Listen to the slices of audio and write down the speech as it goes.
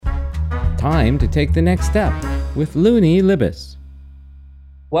Time to take the next step with Looney Libis.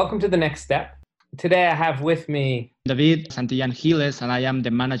 Welcome to The Next Step. Today I have with me David Santillán Giles, and I am the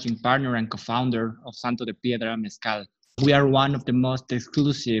managing partner and co-founder of Santo de Piedra Mezcal. We are one of the most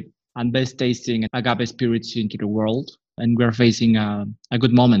exclusive and best tasting agave spirits into the world, and we're facing a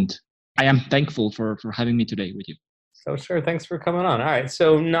good moment. I am thankful for having me today with you. So sure, thanks for coming on. All right,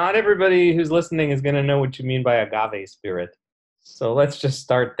 so not everybody who's listening is going to know what you mean by agave spirit. So let's just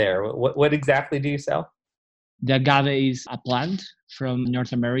start there. What exactly do you sell? The agave is a plant from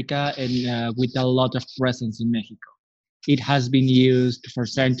North America and with a lot of presence in Mexico. It has been used for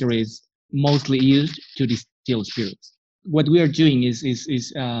centuries, mostly used to distill spirits. What we are doing is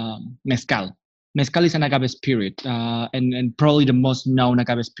mezcal. Mezcal is an agave spirit, and probably the most known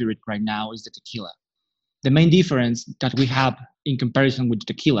agave spirit right now is the tequila. The main difference that we have in comparison with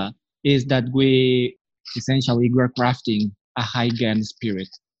tequila is that we're crafting a high-end spirit.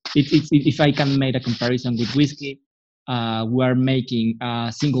 If I can make a comparison with whiskey, we're making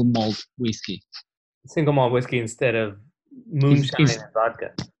a single malt whiskey. Single malt whiskey instead of moonshine and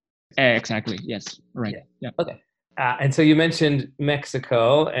vodka. Exactly. Yes. Right. Yeah. Okay. And so you mentioned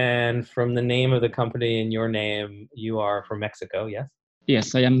Mexico, and from the name of the company and your name, you are from Mexico, yes?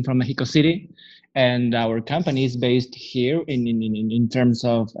 Yes, I am from Mexico City, and our company is based here in terms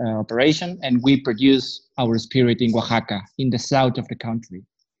of operation, and we produce our spirit in Oaxaca, in the south of the country,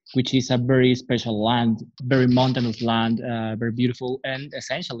 which is a very special land, very mountainous land, very beautiful, and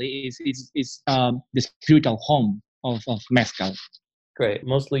essentially is the spiritual home of mezcal. Great.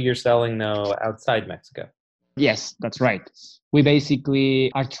 Mostly you're selling now outside Mexico. Yes, that's right. We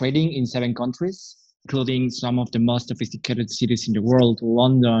basically are trading in 7 countries, including some of the most sophisticated cities in the world: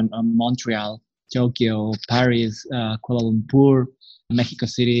 London, Montreal, Tokyo, Paris, Kuala Lumpur, Mexico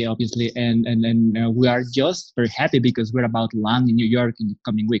City, obviously. And we are just very happy because we're about to land in New York in the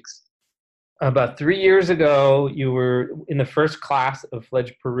coming weeks. About 3 years ago, you were in the first class of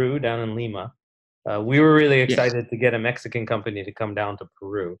Fledge Peru down in Lima. We were really excited to get a Mexican company to come down to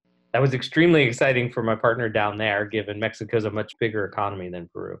Peru. That was extremely exciting for my partner down there, given Mexico's a much bigger economy than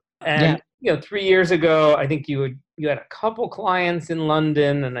Peru. And 3 years ago, I think you had a couple clients in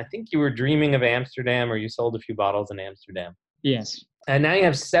London, and I think you were dreaming of Amsterdam, or you sold a few bottles in Amsterdam. Yes. And now you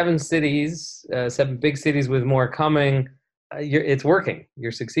have 7 cities, 7 big cities with more coming. It's working.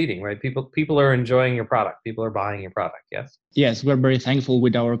 You're succeeding, right? People are enjoying your product. People are buying your product. Yes. Yes, we're very thankful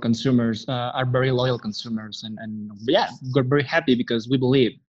with our consumers, our very loyal consumers, and we're very happy because we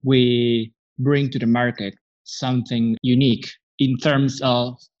believe we bring to the market something unique in terms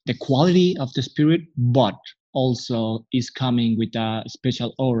of the quality of the spirit, but also is coming with a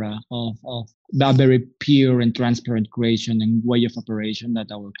special aura of a very pure and transparent creation and way of operation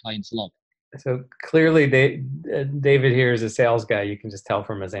that our clients love. So clearly, David here is a sales guy. You can just tell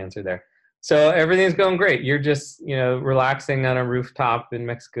from his answer there. So everything's going great. You're just, relaxing on a rooftop in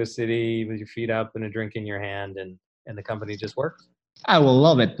Mexico City with your feet up and a drink in your hand, and the company just works. I will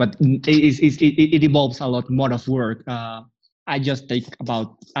love it, but it involves a lot more of work. I just take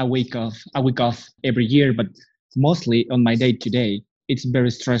about a week off every year, but mostly on my day to day, it's very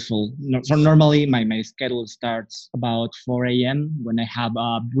stressful. So normally my schedule starts about 4 a.m. when I have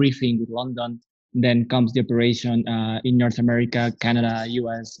a briefing with London. Then comes the operation in North America, Canada,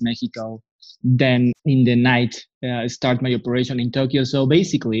 US, Mexico. Then in the night, start my operation in Tokyo. So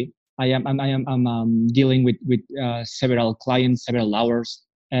basically, I'm dealing with several clients, several hours,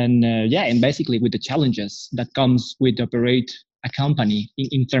 and basically with the challenges that comes with operate a company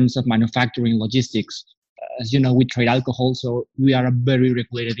in terms of manufacturing logistics. As you know, we trade alcohol, so we are a very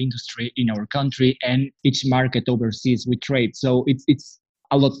regulated industry in our country, and each market overseas we trade. So it's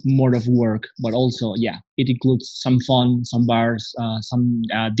a lot more of work, but also it includes some fun, some bars, some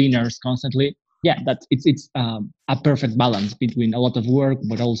dinners constantly. It's a perfect balance between a lot of work,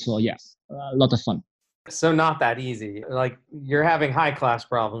 but also a lot of fun. So not that easy. Like, you're having high class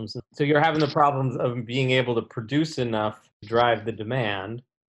problems. So you're having the problems of being able to produce enough to drive the demand,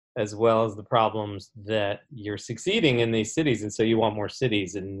 as well as the problems that you're succeeding in these cities. And so you want more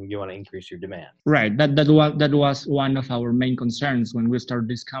cities and you want to increase your demand. Right. That was one of our main concerns when we started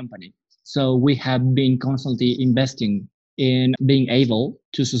this company. So we have been constantly investing in being able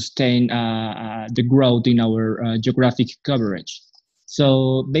to sustain the growth in our geographic coverage.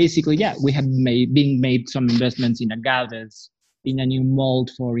 So basically, we have made some investments in agaves, in a new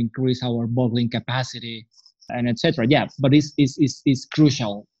mold for increase our bottling capacity, and etc. But it's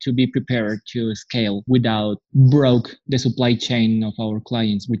crucial to be prepared to scale without broke the supply chain of our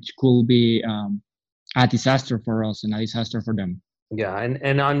clients, which could be a disaster for us and a disaster for them. Yeah,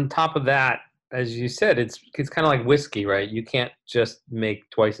 and on top of that, as you said, it's kind of like whiskey, right? You can't just make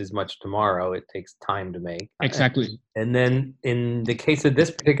twice as much tomorrow. It takes time to make. Exactly. And then in the case of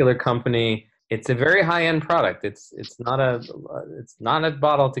this particular company, it's a very high-end product. It's not a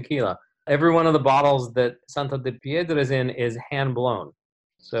bottle of tequila. Every one of the bottles that Santo de Piedra is in is hand blown.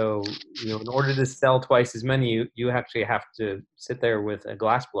 So, in order to sell twice as many, you actually have to sit there with a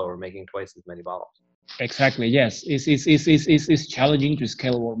glass blower making twice as many bottles. Exactly. Yes, it's challenging to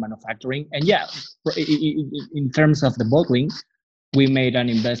scale our manufacturing, and yeah, in terms of the bottling, we made an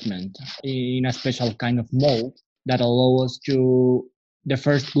investment in a special kind of mold that allow us to the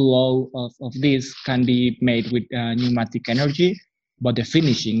first blow of this can be made with pneumatic energy, but the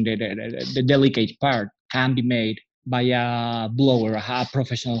finishing, the delicate part can be made by a blower, a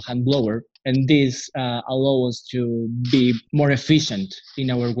professional hand blower, and this allow us to be more efficient in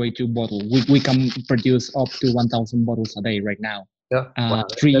our way to bottle. We can produce up to 1,000 bottles a day right now. Yeah. Wow.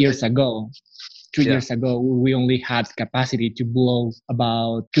 3 years ago, Yeah. we only had capacity to blow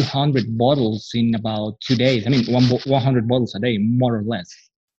about 200 bottles in about 2 days. I mean, 100 bottles a day, more or less.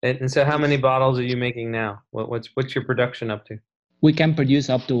 And so how many bottles are you making now? What's your production up to? We can produce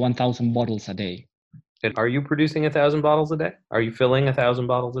up to 1,000 bottles a day. And are you producing 1,000 bottles a day? Are you filling 1,000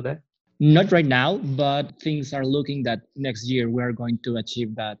 bottles a day? Not right now, but things are looking that next year we are going to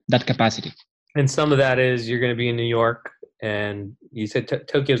achieve that capacity. And some of that is you're going to be in New York, and you said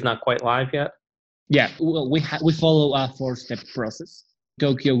Tokyo's not quite live yet? Yeah, well, we follow a 4-step process.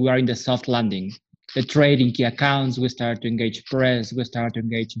 Tokyo, we are in the soft landing. The trading key accounts, we start to engage press, we start to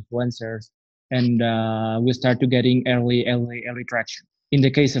engage influencers, and we start to getting early traction. In the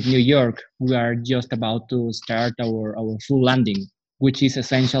case of New York, we are just about to start our full landing, which is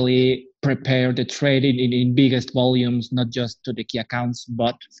essentially prepare the trading in biggest volumes, not just to the key accounts,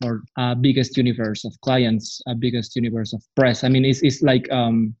 but for biggest universe of clients, biggest universe of press. I mean, it's like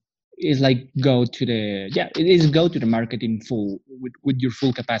go to the market in full with your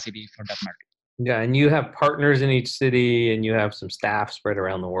full capacity for that market. Yeah, and you have partners in each city, and you have some staff spread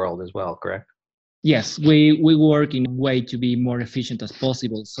around the world as well, correct? Yes, we work in a way to be more efficient as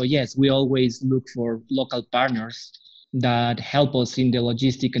possible. So yes, we always look for local partners that help us in the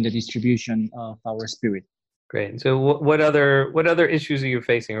logistic and the distribution of our spirit. Great. So what other issues are you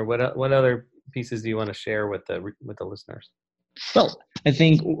facing, or what other pieces do you want to share with the listeners? Well, I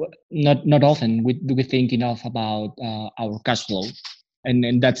think not often we think enough about our cash flow,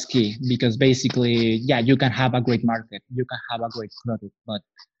 and that's key, because basically, yeah, you can have a great market, you can have a great product, but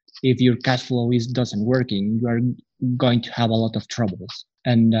if your cash flow doesn't working, you are going to have a lot of troubles.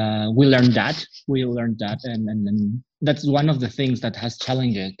 And we learned that, and that's one of the things that has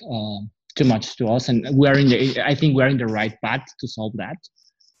challenged it too much to us. And I think we're in the right path to solve that.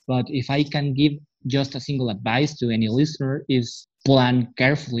 But if I can give just a single advice to any listener, is plan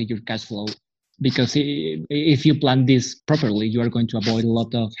carefully your cash flow, because if you plan this properly, you are going to avoid a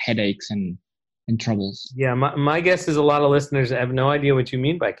lot of headaches and troubles. Yeah, my guess is a lot of listeners have no idea what you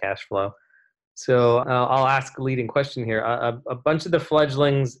mean by cash flow. So I'll ask a leading question here. A bunch of the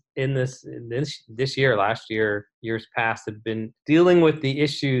fledglings in this year, last year, years past, have been dealing with the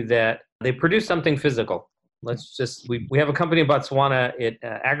issue that they produce something physical. We have a company in Botswana. It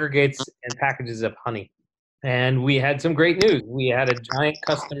aggregates and packages up honey. And we had some great news. We had a giant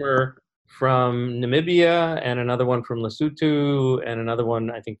customer from Namibia, and another one from Lesotho, and another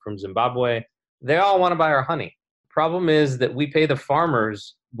one, I think, from Zimbabwe. They all want to buy our honey. Problem is that we pay the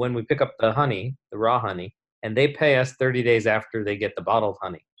farmers when we pick up the honey, the raw honey, and they pay us 30 days after they get the bottled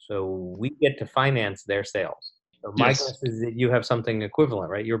honey. So we get to finance their sales. So my guess is that you have something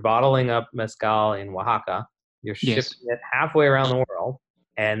equivalent, right? You're bottling up Mezcal in Oaxaca. You're shipping it halfway around the world.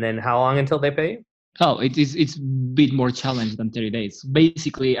 And then how long until they pay you? Oh, it's a bit more challenged than 30 days.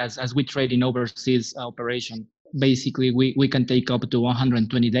 Basically, as we trade in overseas operation, basically we can take up to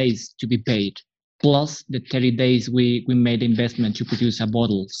 120 days to be paid, plus the 30 days we made investment to produce a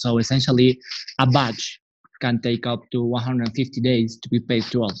bottle. So essentially, a batch can take up to 150 days to be paid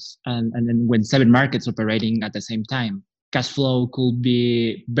to us. And then when 7 markets operating at the same time, cash flow could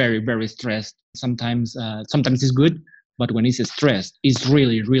be very, very stressed. Sometimes it's good, but when it's stressed, it's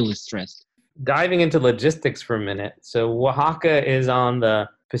really, really stressed. Diving into logistics for a minute. So Oaxaca is on the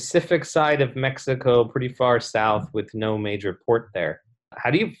Pacific side of Mexico, pretty far south with no major port there.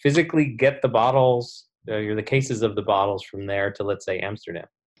 How do you physically get the bottles, the cases of the bottles from there to, let's say, Amsterdam?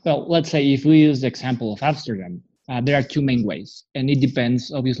 Well, let's say if we use the example of Amsterdam, there are 2 main ways, and it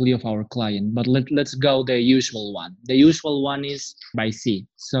depends obviously of our client, but let's go the usual one. The usual one is by sea.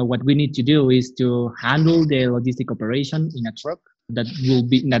 So what we need to do is to handle the logistic operation in a truck.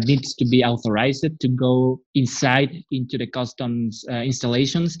 that needs to be authorized to go inside into the customs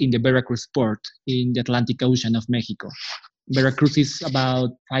installations in the Veracruz port in the Atlantic Ocean of Mexico. Veracruz is about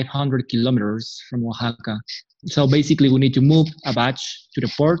 500 kilometers from Oaxaca. So basically, we need to move a batch to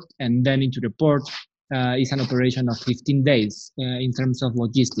the port, and then into the port is an operation of 15 days in terms of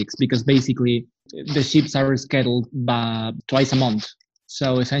logistics, because basically the ships are scheduled by twice a month.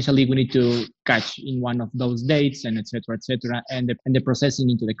 So essentially, we need to catch in one of those dates, and et cetera, and the processing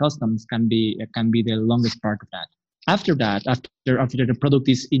into the customs can be the longest part of that. After that, after the product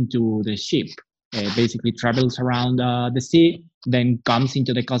is into the ship, basically travels around the sea, then comes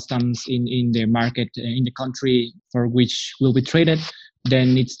into the customs in the market in the country for which will be traded,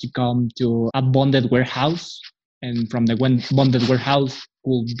 then needs to come to a bonded warehouse, and from the bonded warehouse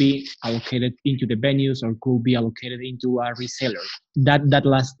could be allocated into the venues or could be allocated into a reseller. That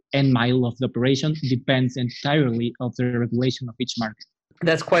last end mile of the operation depends entirely of the regulation of each market.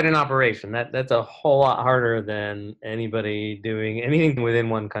 That's quite an operation. That's a whole lot harder than anybody doing anything within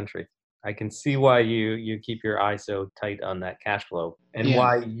one country. I can see why you keep your eye so tight on that cash flow, and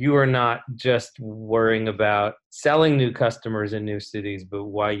why you are not just worrying about selling new customers in new cities, but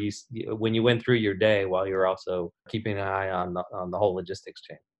why when you went through your day, while you're also keeping an eye on the whole logistics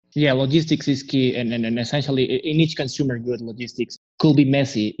chain. Yeah, logistics is key, and essentially in each consumer good, logistics could be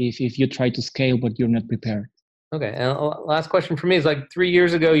messy if you try to scale but you're not prepared. Okay, and last question for me is, like, 3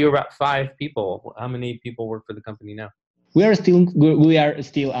 years ago you were about 5 people. How many people work for the company now? We are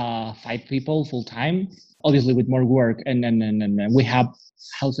still 5 people full time, obviously with more work, and we have,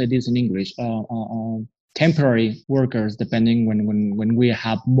 how to say this in English, temporary workers depending when we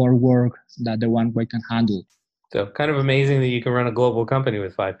have more work than the one we can handle. So kind of amazing that you can run a global company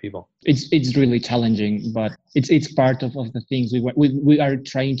with 5 people. It's really challenging, but it's part of the things we are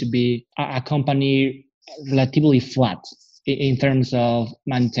trying to be a company relatively flat in terms of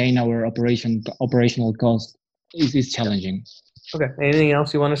maintain our operational cost. Is challenging. Okay. Anything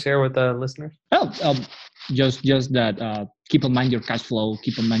else you want to share with the listeners? Well, just that keep in mind your cash flow,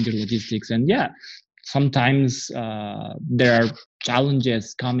 keep in mind your logistics, and sometimes there are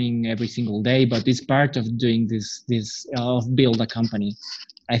challenges coming every single day, but it's part of doing this of build a company.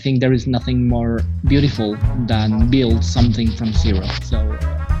 I think there is nothing more beautiful than build something from zero. So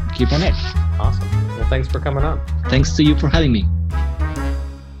keep on it. Awesome. Well, thanks for coming on. Thanks to you for having me.